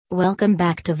Welcome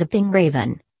back to Vaping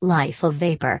Raven, Life of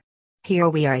Vapor. Here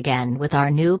we are again with our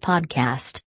new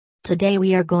podcast. Today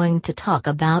we are going to talk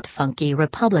about Funky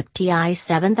Republic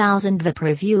TI7000 Vape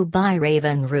review by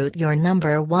Raven Root, your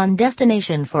number one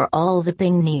destination for all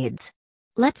vaping needs.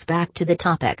 Let's back to the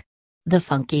topic. The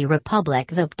Funky Republic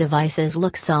vape devices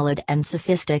look solid and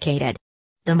sophisticated.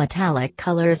 The metallic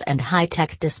colors and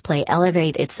high-tech display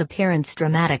elevate its appearance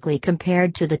dramatically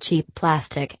compared to the cheap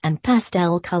plastic and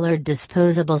pastel-colored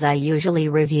disposables I usually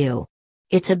review.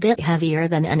 It's a bit heavier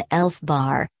than an ELF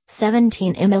bar,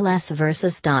 17 mls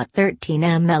versus 13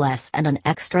 mls and an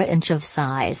extra inch of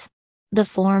size. The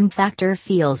form factor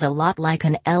feels a lot like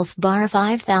an ELF bar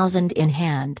 5000 in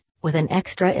hand, with an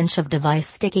extra inch of device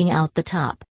sticking out the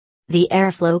top. The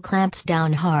airflow clamps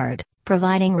down hard,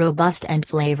 providing robust and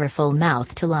flavorful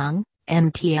mouth-to-lung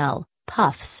 (MTL)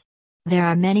 puffs. There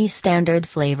are many standard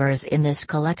flavors in this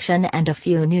collection and a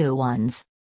few new ones.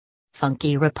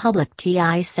 Funky Republic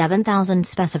TI7000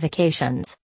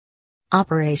 specifications.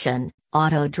 Operation: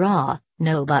 auto draw,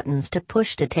 no buttons to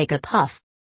push to take a puff.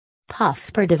 Puffs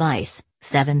per device,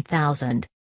 7,000.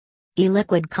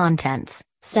 E-liquid contents,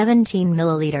 17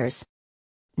 milliliters.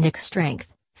 Nic strength,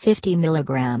 50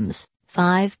 milligrams,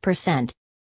 5%.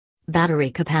 Battery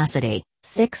capacity,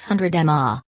 600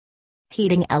 mAh.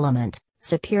 Heating element,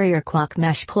 superior quark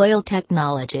mesh coil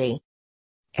technology.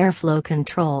 Airflow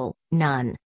control,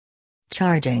 none.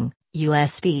 Charging,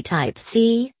 USB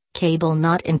Type-C, cable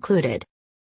not included.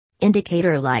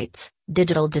 Indicator lights,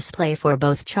 digital display for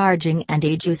both charging and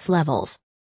e-juice levels.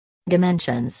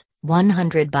 Dimensions,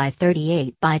 100 by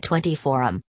 38 by 24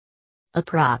 mm.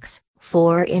 Approx.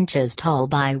 4 inches tall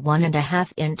by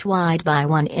 1.5 inch wide by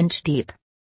 1 inch deep.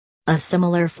 A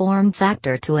similar form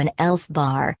factor to an ELF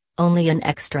bar, only an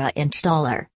extra inch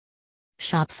taller.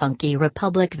 Shop Funky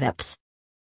Republic Vapes.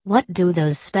 What do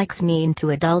those specs mean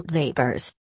to adult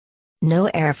vapors?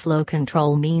 No airflow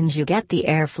control means you get the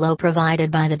airflow provided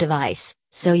by the device,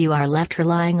 so you are left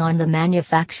relying on the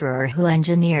manufacturer who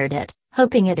engineered it,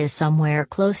 hoping it is somewhere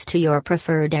close to your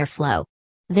preferred airflow.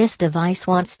 This device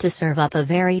wants to serve up a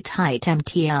very tight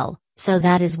MTL, so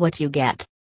that is what you get.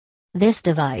 This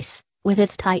device, with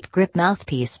its tight grip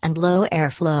mouthpiece and low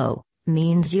airflow,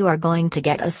 means you are going to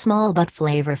get a small but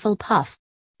flavorful puff.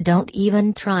 Don't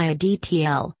even try a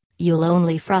DTL, you'll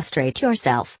only frustrate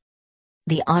yourself.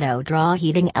 The auto draw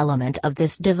heating element of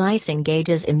this device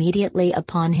engages immediately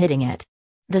upon hitting it.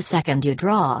 The second you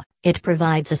draw, it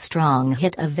provides a strong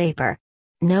hit of vapor.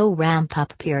 No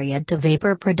ramp-up period to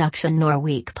vapor production nor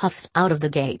weak puffs out of the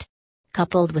gate.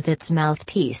 Coupled with its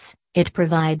mouthpiece, it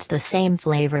provides the same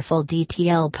flavorful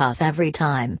DTL puff every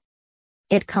time.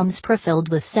 It comes pre-filled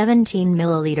with 17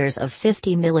 milliliters of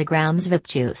 50 milligrams vape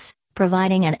juice,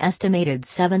 providing an estimated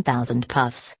 7,000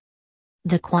 puffs.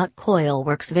 The quark coil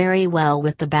works very well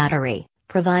with the battery,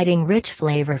 providing rich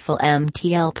flavorful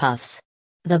MTL puffs.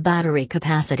 The battery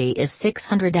capacity is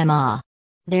 600 mAh.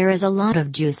 There is a lot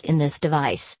of juice in this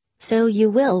device, so you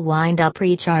will wind up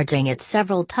recharging it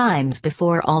several times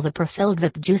before all the pre-filled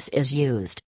vape juice is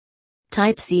used.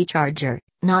 Type-C charger,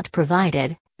 not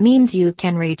provided, means you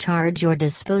can recharge your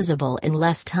disposable in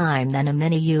less time than a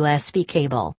mini USB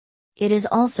cable. It is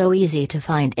also easy to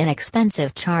find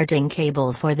inexpensive charging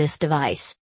cables for this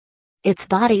device. Its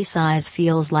body size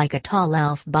feels like a tall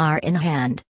ELF bar in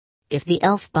hand. If the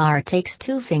ELF bar takes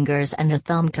 2 fingers and a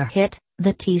thumb to hit,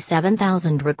 the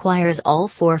T7000 requires all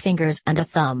 4 fingers and a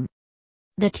thumb.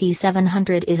 The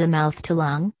T700 is a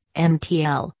mouth-to-lung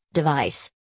 (MTL) device.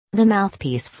 The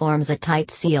mouthpiece forms a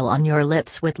tight seal on your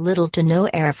lips with little to no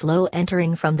airflow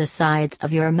entering from the sides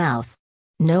of your mouth.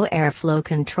 No airflow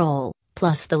control,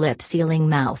 plus the lip-sealing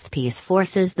mouthpiece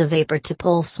forces the vapor to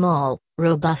pull small,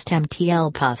 robust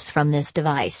MTL puffs from this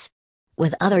device.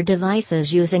 With other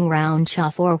devices using round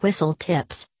chuff or whistle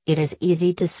tips, it is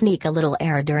easy to sneak a little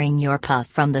air during your puff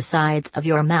from the sides of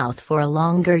your mouth for a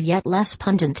longer yet less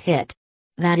pungent hit.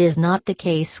 That is not the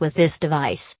case with this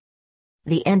device.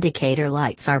 The indicator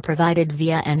lights are provided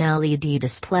via an LED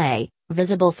display,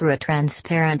 visible through a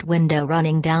transparent window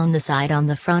running down the side on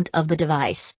the front of the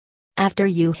device. After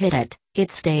you hit it, it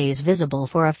stays visible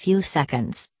for a few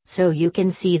seconds, so you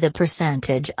can see the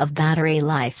percentage of battery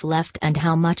life left and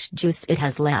how much juice it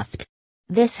has left.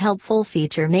 This helpful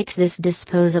feature makes this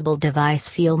disposable device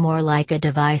feel more like a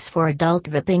device for adult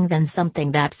vaping than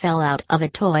something that fell out of a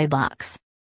toy box.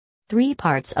 3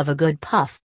 parts of a good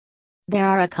puff. There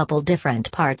are a couple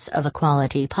different parts of a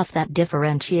quality puff that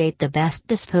differentiate the best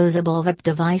disposable vape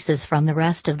devices from the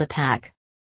rest of the pack.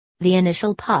 The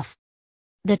initial puff.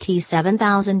 The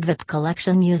T7000 Vape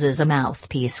collection uses a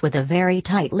mouthpiece with a very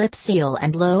tight lip seal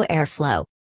and low airflow.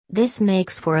 This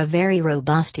makes for a very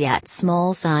robust yet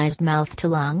small-sized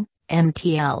mouth-to-lung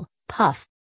 (MTL) puff.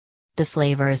 The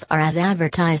flavors are as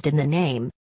advertised in the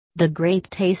name. The grape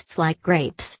tastes like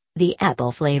grapes, the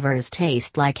apple flavors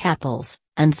taste like apples,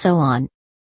 and so on.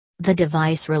 The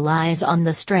device relies on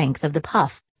the strength of the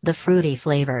puff, the fruity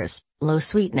flavors, low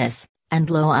sweetness, and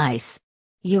low ice.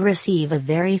 You receive a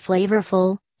very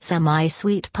flavorful,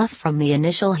 semi-sweet puff from the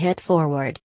initial hit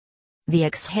forward. The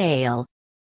exhale.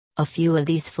 A few of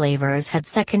these flavors had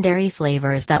secondary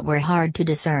flavors that were hard to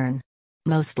discern.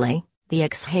 Mostly, the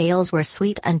exhales were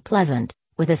sweet and pleasant,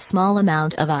 with a small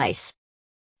amount of ice.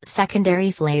 Secondary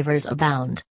flavors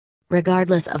abound.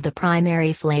 Regardless of the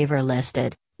primary flavor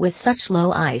listed, with such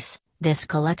low ice, this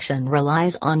collection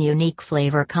relies on unique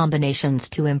flavor combinations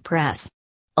to impress.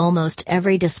 Almost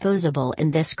every disposable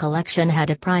in this collection had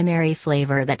a primary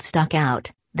flavor that stuck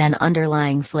out, then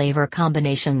underlying flavor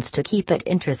combinations to keep it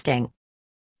interesting.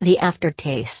 The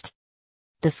aftertaste.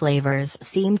 The flavors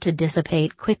seem to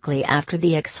dissipate quickly after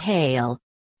the exhale.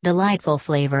 Delightful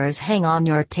flavors hang on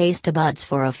your taste buds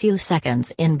for a few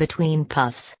seconds in between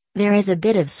puffs. There is a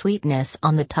bit of sweetness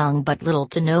on the tongue but little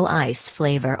to no ice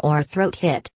flavor or throat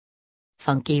hit.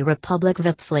 Funky Republic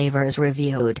Vape flavors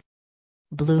reviewed.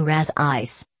 Blue Raz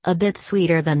Ice, a bit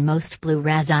sweeter than most Blue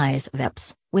Raz Ice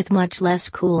vapes, with much less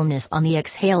coolness on the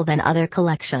exhale than other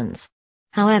collections.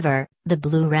 However, the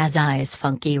Blue Raz Ice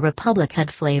Funky Republic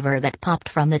had flavor that popped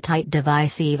from the tight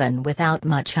device even without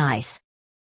much ice.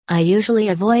 I usually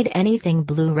avoid anything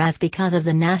Blue Raz because of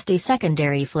the nasty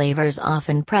secondary flavors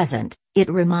often present. It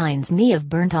reminds me of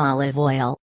burnt olive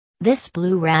oil. This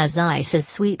Blue Raz Ice is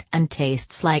sweet and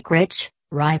tastes like rich,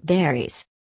 ripe berries.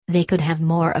 They could have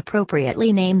more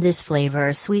appropriately named this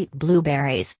flavor sweet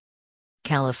blueberries.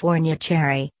 California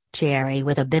Cherry, cherry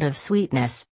with a bit of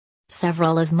sweetness.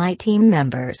 Several of my team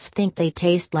members think they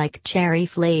taste like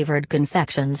cherry-flavored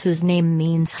confections whose name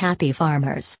means happy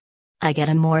farmers. I get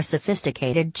a more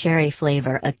sophisticated cherry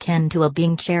flavor akin to a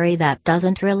Bing cherry that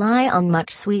doesn't rely on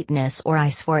much sweetness or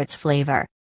ice for its flavor.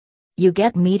 You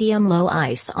get medium-low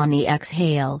ice on the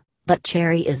exhale, but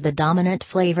cherry is the dominant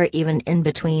flavor even in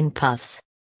between puffs.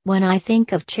 When I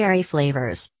think of cherry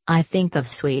flavors, I think of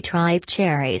sweet ripe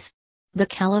cherries. The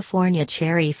California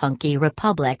Cherry Funky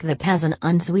Republic Vape has an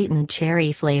unsweetened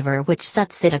cherry flavor which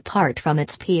sets it apart from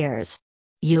its peers.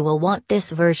 You will want this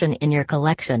version in your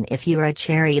collection if you're a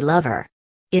cherry lover.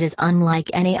 It is unlike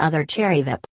any other cherry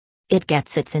vape. It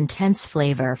gets its intense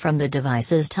flavor from the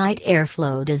device's tight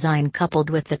airflow design coupled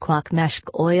with the quark mesh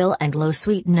oil and low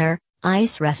sweetener,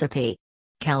 ice recipe.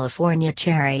 California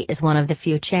Cherry is one of the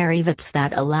few cherry vapes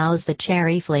that allows the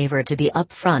cherry flavor to be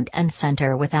up front and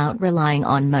center without relying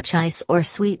on much ice or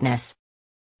sweetness.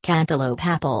 Cantaloupe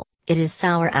Apple, it is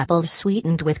sour apples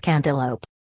sweetened with cantaloupe.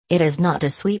 It is not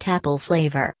a sweet apple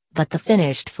flavor, but the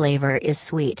finished flavor is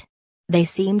sweet. They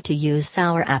seem to use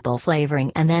sour apple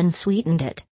flavoring and then sweetened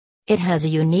it. It has a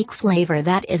unique flavor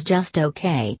that is just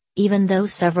okay, even though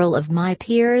several of my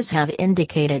peers have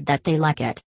indicated that they like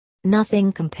it.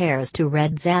 Nothing compares to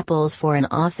Red's apples for an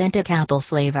authentic apple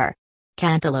flavor.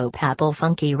 Cantaloupe Apple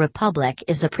Funky Republic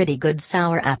is a pretty good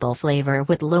sour apple flavor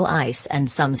with low ice and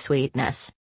some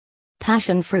sweetness.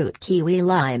 Passion Fruit Kiwi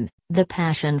Lime. The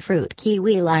Passion Fruit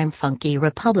Kiwi Lime Funky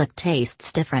Republic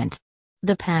tastes different.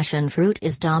 The passion fruit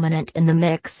is dominant in the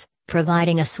mix,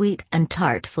 providing a sweet and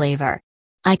tart flavor.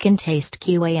 I can taste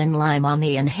kiwi and lime on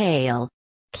the inhale.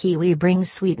 Kiwi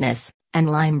brings sweetness, and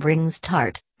lime brings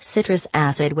tart, citrus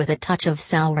acid with a touch of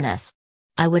sourness.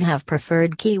 I would have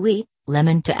preferred kiwi,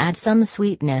 lemon to add some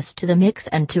sweetness to the mix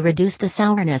and to reduce the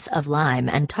sourness of lime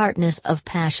and tartness of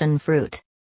passion fruit.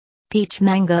 Peach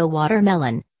Mango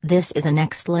Watermelon. This is an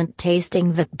excellent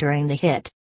tasting vape during the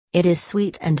hit. It is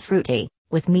sweet and fruity,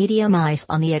 with medium ice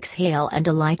on the exhale and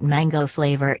a light mango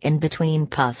flavor in between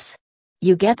puffs.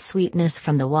 You get sweetness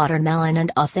from the watermelon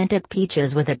and authentic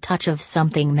peaches with a touch of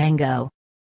something mango.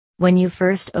 When you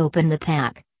first open the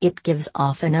pack, it gives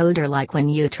off an odor like when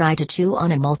you try to chew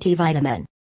on a multivitamin.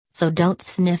 So don't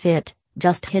sniff it,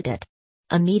 just hit it.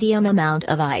 A medium amount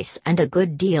of ice and a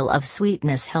good deal of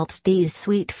sweetness helps these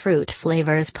sweet fruit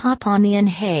flavors pop on the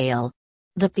inhale.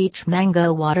 The Peach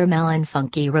Mango Watermelon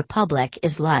Funky Republic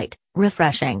is light,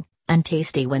 refreshing, and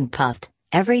tasty when puffed,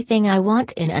 everything I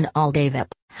want in an all-day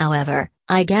vape. However,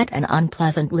 I get an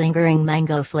unpleasant lingering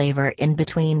mango flavor in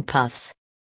between puffs.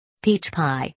 Peach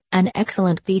Pie, an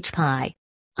excellent peach pie.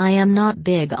 I am not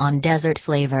big on dessert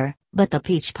flavor, but the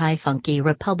Peach Pie Funky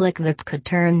Republic vape could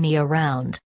turn me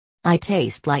around. I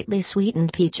taste lightly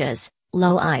sweetened peaches,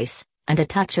 low ice, and a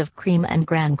touch of cream and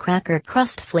graham cracker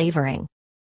crust flavoring.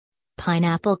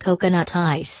 Pineapple Coconut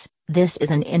Ice. This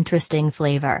is an interesting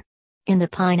flavor. In the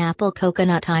Pineapple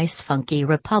Coconut Ice Funky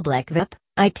Republic Vape,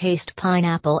 I taste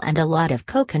pineapple and a lot of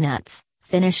coconuts,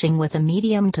 finishing with a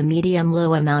medium to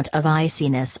medium-low amount of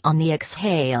iciness on the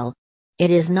exhale. It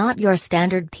is not your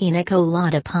standard pina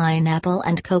colada pineapple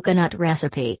and coconut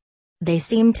recipe. They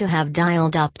seem to have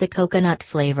dialed up the coconut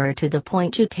flavor to the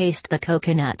point you taste the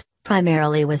coconut,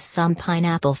 primarily with some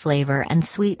pineapple flavor and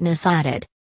sweetness added.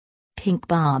 Pink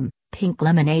Bomb, pink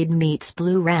lemonade meets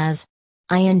blue raz.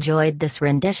 I enjoyed this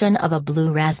rendition of a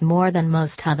blue raz more than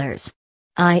most others.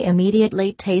 I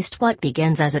immediately taste what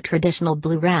begins as a traditional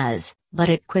blue raz, but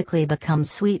it quickly becomes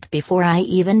sweet before I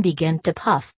even begin to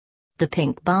puff. The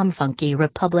Pink Bomb Funky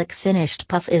Republic finished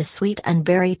puff is sweet and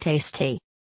very tasty.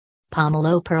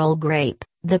 Pomelo Pearl Grape.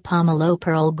 The Pomelo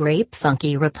Pearl Grape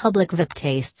Funky Republic Vape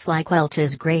tastes like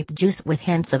Welch's grape juice with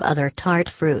hints of other tart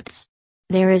fruits.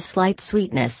 There is slight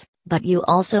sweetness, but you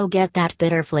also get that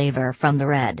bitter flavor from the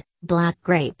red, black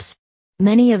grapes.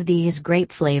 Many of these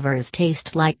grape flavors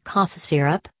taste like cough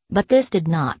syrup, but this did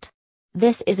not.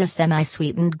 This is a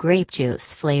semi-sweetened grape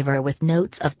juice flavor with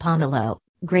notes of pomelo,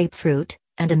 grapefruit,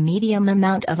 and a medium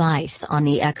amount of ice on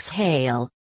the exhale.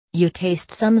 You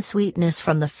taste some sweetness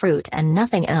from the fruit and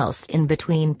nothing else in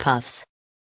between puffs.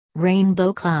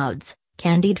 Rainbow Clouds,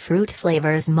 candied fruit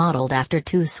flavors modeled after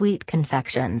two sweet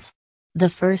confections. The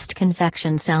first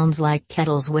confection sounds like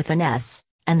kettles with an S,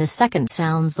 and the second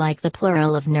sounds like the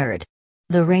plural of nerd.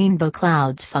 The Rainbow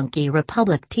Clouds Funky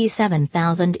Republic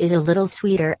TI7000 is a little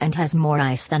sweeter and has more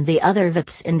ice than the other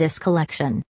vapes in this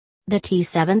collection. The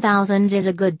TI7000 is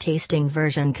a good tasting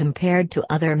version compared to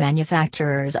other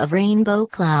manufacturers of Rainbow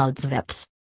Clouds vapes.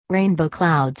 Rainbow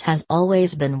Clouds has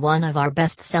always been one of our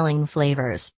best-selling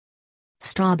flavors.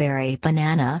 Strawberry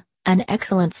Banana, an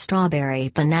excellent strawberry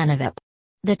banana vape.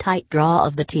 The tight draw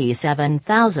of the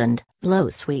TI7000, low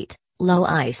sweet, low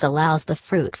ice allows the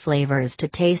fruit flavors to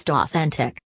taste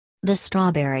authentic. The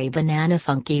Strawberry Banana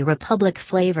Funky Republic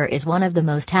flavor is one of the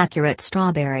most accurate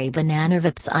strawberry banana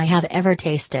vapes I have ever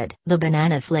tasted. The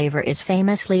banana flavor is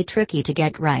famously tricky to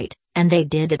get right, and they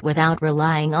did it without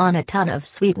relying on a ton of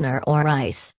sweetener or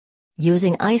ice.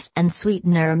 Using ice and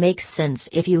sweetener makes sense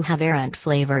if you have errant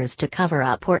flavors to cover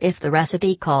up or if the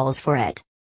recipe calls for it.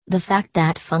 The fact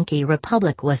that Funky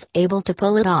Republic was able to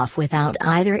pull it off without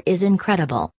either is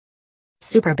incredible.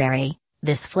 Superberry.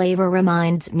 This flavor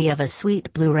reminds me of a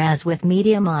sweet blue raz with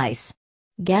medium ice.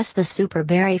 Guess the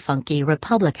Superberry Funky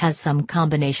Republic has some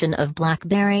combination of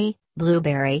blackberry,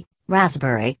 blueberry,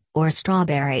 raspberry, or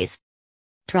strawberries.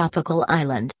 Tropical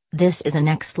Island. This is an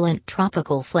excellent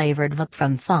tropical flavored vape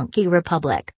from Funky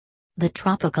Republic. The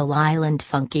Tropical Island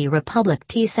Funky Republic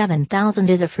TI7000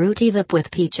 is a fruity vape with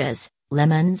peaches,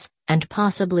 lemons, and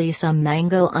possibly some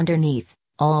mango underneath,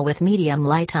 all with medium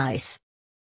light ice.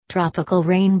 Tropical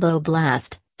Rainbow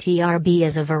Blast, TRB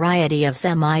is a variety of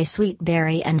semi-sweet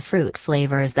berry and fruit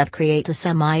flavors that create a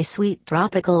semi-sweet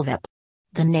tropical vape.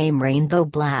 The name Rainbow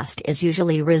Blast is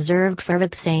usually reserved for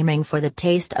vapes aiming for the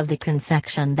taste of the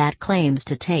confection that claims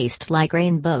to taste like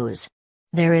rainbows.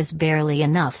 There is barely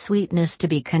enough sweetness to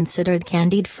be considered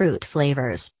candied fruit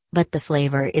flavors, but the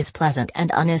flavor is pleasant and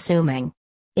unassuming.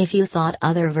 If you thought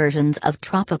other versions of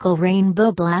Tropical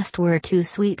Rainbow Blast were too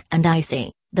sweet and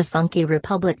icy, the Funky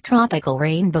Republic Tropical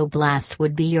Rainbow Blast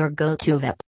would be your go-to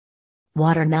vape.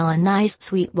 Watermelon Ice.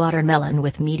 Sweet watermelon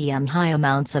with medium-high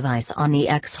amounts of ice on the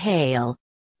exhale.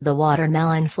 The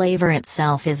watermelon flavor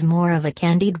itself is more of a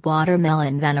candied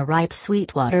watermelon than a ripe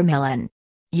sweet watermelon.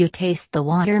 You taste the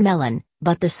watermelon,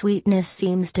 but the sweetness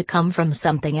seems to come from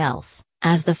something else,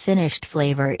 as the finished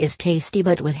flavor is tasty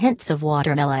but with hints of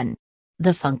watermelon.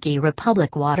 The Funky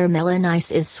Republic Watermelon Ice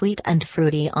is sweet and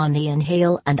fruity on the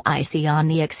inhale and icy on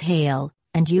the exhale,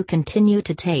 and you continue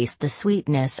to taste the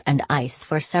sweetness and ice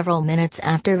for several minutes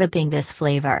after vaping this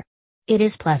flavor. It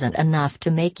is pleasant enough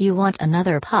to make you want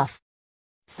another puff.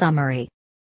 Summary.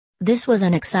 This was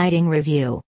an exciting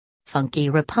review.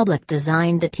 Funky Republic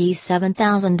designed the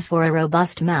TI7000 for a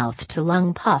robust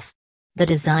mouth-to-lung puff. The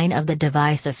design of the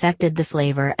device affected the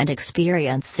flavor and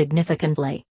experience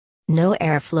significantly. No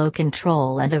airflow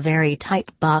control and a very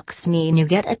tight box mean you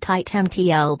get a tight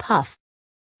MTL puff.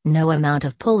 No amount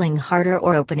of pulling harder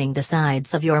or opening the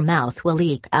sides of your mouth will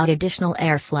leak out additional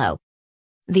airflow.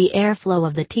 The airflow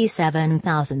of the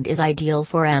TI7000 is ideal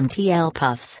for MTL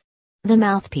puffs. The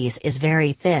mouthpiece is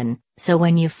very thin, so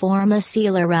when you form a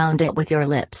seal around it with your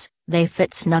lips, they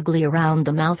fit snugly around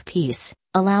the mouthpiece,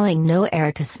 allowing no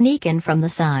air to sneak in from the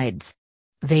sides.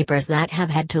 Vapers that have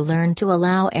had to learn to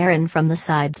allow air in from the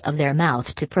sides of their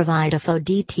mouth to provide a faux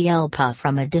DTL puff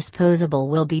from a disposable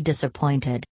will be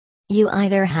disappointed. You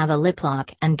either have a lip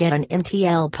lock and get an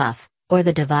MTL puff, or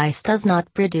the device does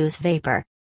not produce vapor.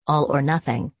 All or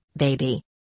nothing. baby.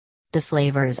 The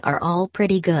flavors are all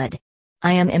pretty good.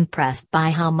 I am impressed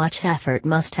by how much effort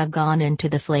must have gone into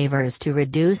the flavors to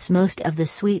reduce most of the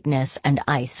sweetness and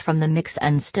ice from the mix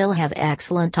and still have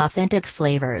excellent authentic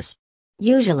flavors.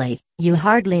 Usually, you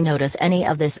hardly notice any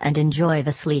of this and enjoy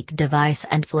the sleek device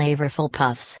and flavorful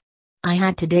puffs. I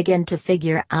had to dig in to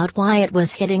figure out why it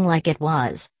was hitting like it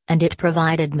was, and it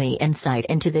provided me insight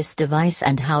into this device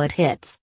and how it hits.